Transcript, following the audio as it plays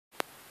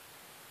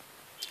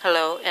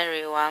Hello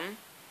everyone.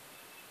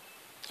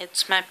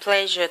 It's my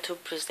pleasure to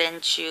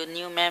present you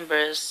new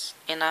members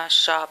in our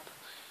shop,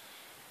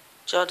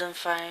 Jordan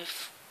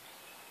 5.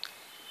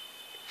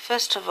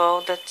 First of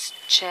all, let's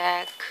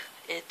check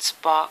its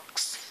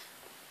box.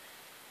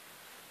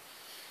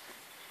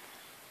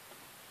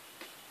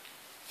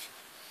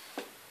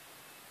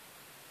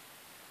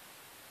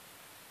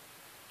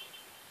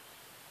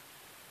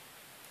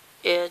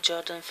 Air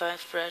Jordan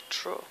 5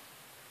 Retro.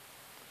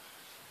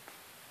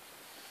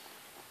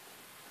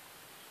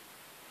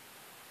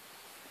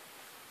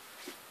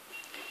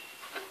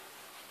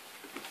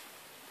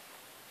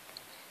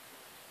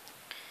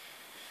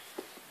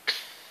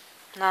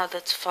 Now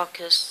let's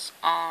focus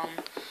on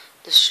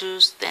the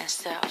shoes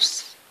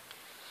themselves.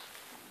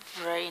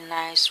 Very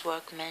nice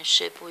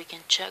workmanship. We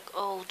can check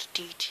all the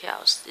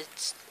details.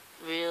 It's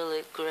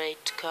really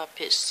great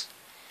copies.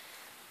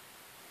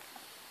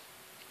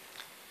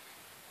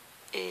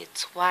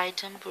 It's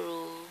white and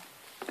blue.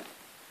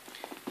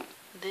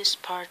 This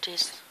part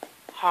is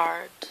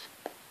hard.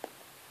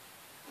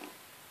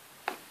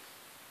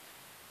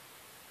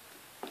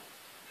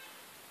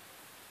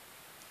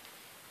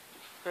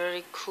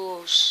 Very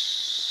cool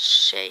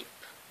shape.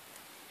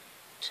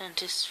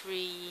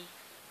 23.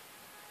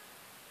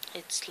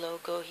 Its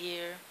logo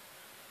here.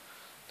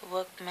 The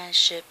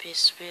workmanship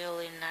is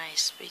really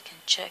nice. We can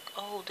check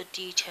all the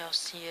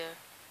details here.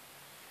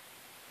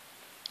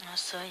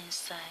 Also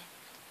inside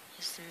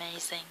is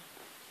amazing.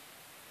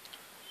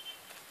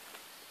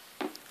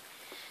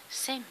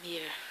 Same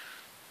here.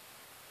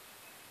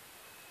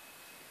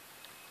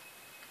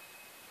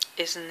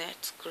 Isn't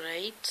it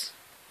great?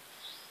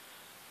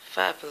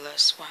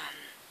 Fabulous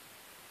one.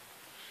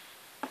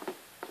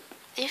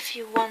 If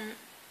you want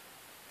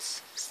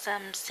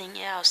something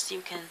else,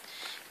 you can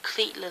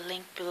click the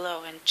link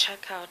below and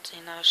check out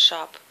in our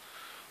shop.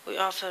 We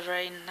offer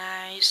very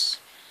nice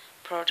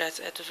products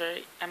at a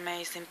very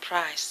amazing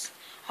price.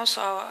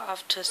 Also, our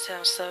after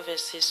sales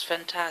service is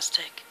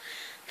fantastic.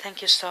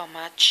 Thank you so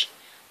much.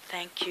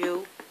 Thank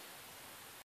you.